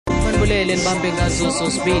Ndibulele nibambe ngazo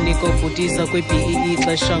sosibini kobhutiza kwe-BEE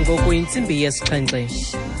xesha ngoku intsimbi yesixhenxe.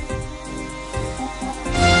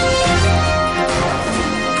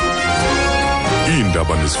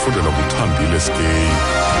 Iindaba nezifundela kuthambile skeyi.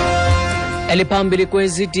 Eliphambili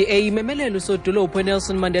kwezi-DA imemelela usodolophu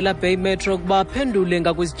Nelson Mandela Bay Metro kuba phendule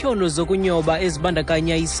ngakwizityholo zokunyoba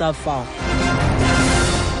ezibandakanya isafa.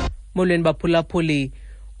 Molweni baphulaphuli.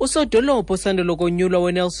 Usodolophu osandula konyulwa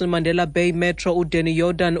weNelson Mandela Bay Metro uDanny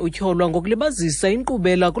Jordaan utyholwa ngokulibazisa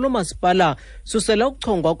inkqubela kulo Maspala susela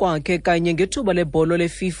ukuchongwa kwakhe kanye ngethuba lebholo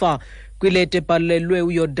leFifa. Kwilete ebhalelwe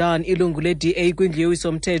uJordaan ilungu le-DA kwindlu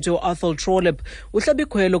yowiso-mthetho uDanny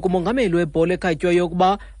uhlabikhwelo kumongameli webhola ekhatywayo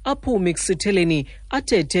yokuba aphume ekusitheleni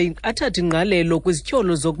athathe ingqalelo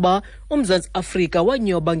kwizityholo zokuba uMzantsi Afrika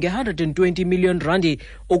wanyoba nge-120 million randi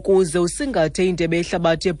ukuze usingathe indebe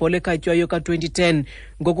yehlabathi yebhola ekhatywayo ka-2010.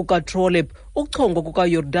 NgokukaDanny, ukuchongwa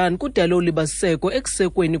kukaJordaan kudale ulibaziseko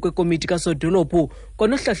ekusekweni kwekomiti kasodolophu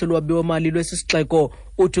kwanohlahlo lwabiwo-mali lwesisixeko.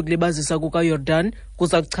 Uthi ukulibazisa kukaJordaan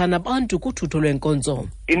kuza kuchana abantu kuthutho lwenkonzo.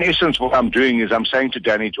 In essence, what I'm doing is I'm saying to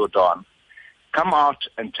Danny Jordaan, come out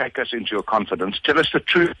and take us into your confidence. Tell us the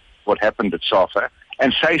truth, what happened at SAFA,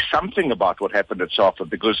 and say something about what happened at SAFA,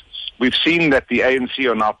 because we've seen that the ANC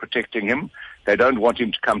are now protecting him. They don't want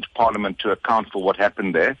him to come to Parliament to account for what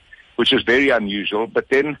happened there, which is very unusual. But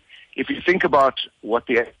then, if you think about what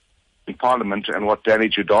the in Parliament and what Danny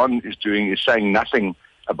Jordaan is doing, is saying nothing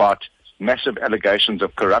about massive allegations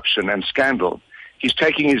of corruption and scandal. He's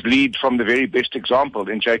taking his lead from the very best example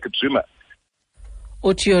in Jacob Zuma.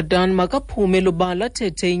 Jordaan makaphume lubala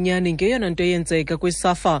athethe inyani ngeyona nto eyenzeka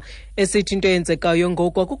kwisafa esithi into eyenzekayo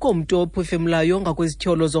ngoku akukho umntu ophefumlayo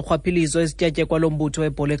ngakwezityholo zorhwaphilizo ezityatyekwa kwalo mbutho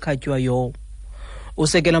webhola ekhatywayo.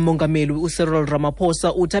 Usekela mongameli uCyril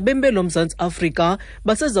Ramaphosa uthi abembeli Mzantsi Afrika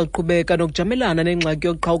basezaqhubeka nokujamelana nengxaki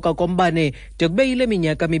yokuqhawuka kombane de kube yile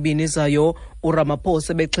minyaka mibini zayo.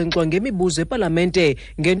 uRamaphosa bexhenxwa ngemibuzo epalamente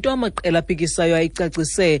ngento amaqela aphikisayo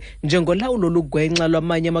ayicacise njengolawulo lugwenxa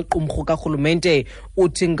lwamanye amaqumrhu karhulumente.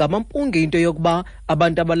 Uthi ngamampunge into yokuba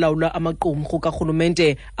abantu abalawula amaqumrhu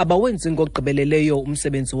karhulumente abawenzi ngokugqibeleleyo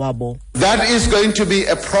umsebenzi wabo. That is going to be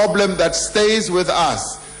a problem that stays with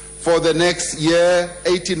us for the next year,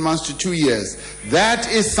 18 months to 2 years. That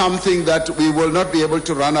is something that we will not be able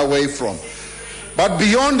to run away from. But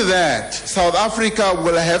beyond that, South Africa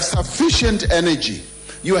will have sufficient energy.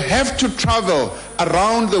 You have to travel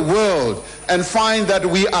around the world and find that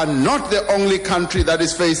we are not the only country that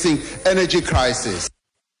is facing energy crisis.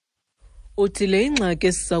 Uthi le ingxaki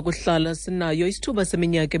esiza kuhlala sinayo isithuba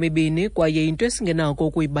seminyaka emibini kwaye into esingenako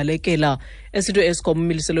ukuyibalekela esitho Eskom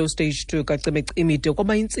umilisele ustage 2 kacimecimide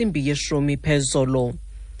kwaba intsimbi yeshumi phezolo.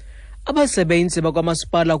 Abasebenzi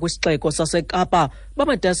bakwaMaspala kwisixeko saseKapa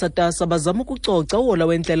bamatasatasa bazama ukucoca uhola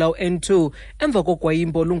wendlela u-N2 emva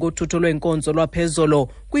kokwayimbo lungothutho lwenkonzo lwaphezolo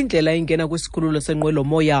kwindlela ingena kwisikhululo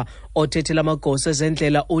senqwelomoya. Othethela amagosa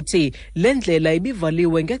ezendlela uthi le ndlela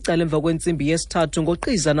ibivaliwe ngecala emva kwentsimbi yesithathu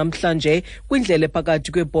ngoqiza namhlanje kwindlela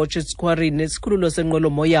phakathi kweBotchet's Quarry nesikhululo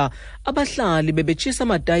senqwelomoya. Abahlali bebetshisa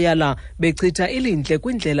amatayala bechitha ilindle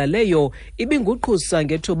kwindlela leyo ibinguqhusa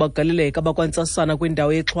ngethuba kugaleleka abakwantsasana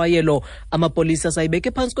kwindawo yexhwayelo. Amapolisa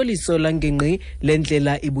sayibeke phantsi kweliso langengqi le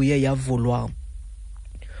ndlela ibuye yavulwa.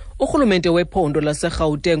 Urhulumente wephondo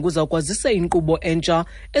laseGauteng uzakwazisa inkqubo entsha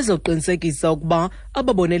ezoqinisekisa ukuba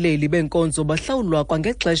ababoneleli benkonzo bahlawulwa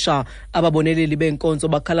kwangexesha. Ababoneleli benkonzo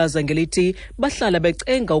bakhalaza ngelithi bahlala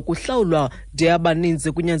becenga ukuhlawulwa de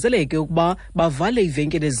abaninzi kunyanzeleke ukuba bavale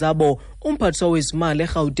iivenkile zabo. Umphathiswa wezimali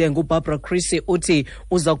eGauteng uBarbara Creecy uthi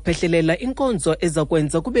uza kuphehlelela inkonzo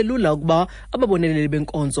ezakwenza kube lula ukuba ababoneleli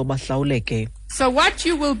benkonzo bahlawuleke. So what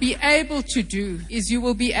you will be able to do is you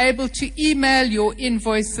will be able to email your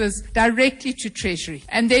invoices directly to Treasury.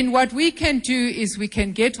 And then what we can do is we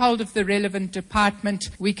can get hold of the relevant department.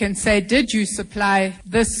 We can say, did you supply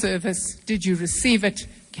this service? Did you receive it?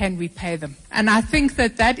 Can we pay them? And I think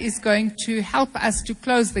that that is going to help us to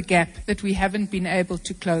close the gap that we haven't been able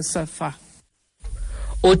to close so far.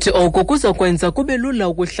 Uthi oku kuzakwenza kube lula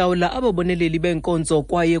ukuhlawula ababoneleli benkonzo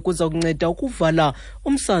kwaye kuza kunceda ukuvala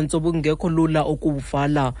umsantso obungekho lula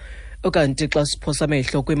ukuwuvala. Ukanti xa siphosa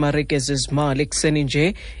amehlo kwiimarike zezimali ekuseni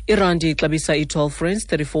nje, irandi ixabisa i-12 rands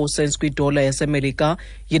 34 cents kwidola yaseMelika,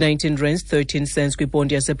 yi-19 rands 13 cents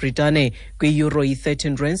kwiponti yaseBritane, kwi-euro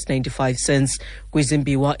yi-13 rands 95 cents.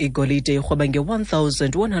 Kwizimbiwa igolide irhweba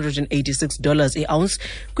nge-$1,186 i-ounce,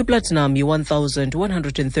 kwiplatinum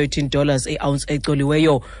yi-$1,113 i-ounce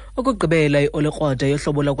ecoliweyo. Okugqibela i-olekrwada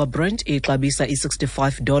yohlobo lakwaBrent ixabisa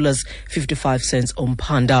i-$65.55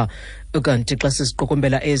 omphanda. Ukanti xa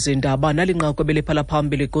siziqokombela ezi ndaba nalinqaku ebeliphala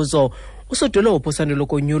phambili kuzo, USodolophu osandula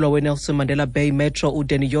konyulwa weNelson Mandela Bay Metro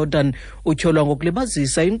uDanny Jordaan utyholwa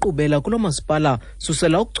ngokulibazisa inkqubela kulo Maspala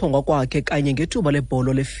susela ukuchongwa kwakhe kanye ngethuba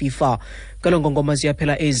lebholo leFifa. Ngalo ngongoma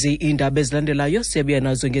ziyaphela ezi iindaba ezilandelayo siyabuya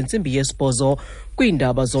nazo ngentsimbi yesibhozo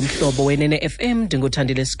kwiindaba zomhlobo wenene FM.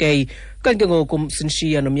 Ndinguthandile skay kanti ngoku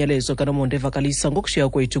sinishiya nomyalezo kanomonde evakalisa ngokushiya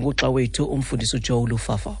kwethu nguxa wethu umfundisi uJoe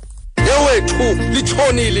yewethu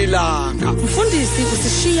litshonile ilanga. Mfundisi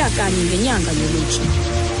usishiya kanye ngenyanga yolutsha.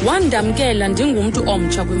 Wandamkela ndingumntu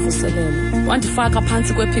omtsha kwimvuselelo. Wandifaka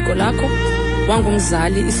phantsi kwephiko lakho.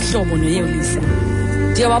 Wangumzali isihlobo noyolisa.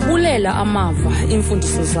 Ndiyawabulela amava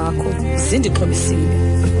imfundiso zakho zindixhobisile.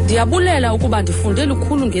 Ndiyabulela ukuba ndifunde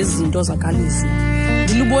lukhulu ngezinto zakalisa.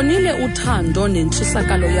 Ndilubonile uthando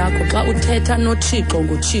nentshisakalo yakho xa uthetha noThixo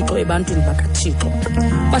ngoThixo ebantwini bakaThixo.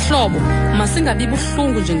 Bahlobo, masingabi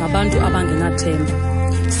buhlungu njengabantu abangenathemba.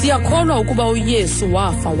 Siyakholwa ukuba uYesu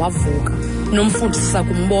wafa wavuka, nomfundisi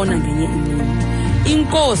sakumbona ngenye imini.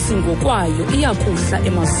 Inkosi ngokwayo iyakuhla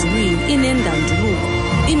emazulwini inendanduluko,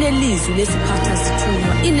 inelizwi lesiphatha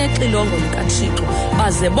sithunywa, inexilongo likaThixo,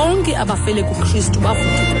 baze bonke abafele kuKristu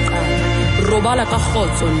bavuke kuqala. Robala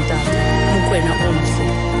karhotso ntata, mukwena omhle,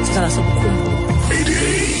 sihlala sokukhumbula.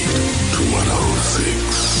 88 to 106.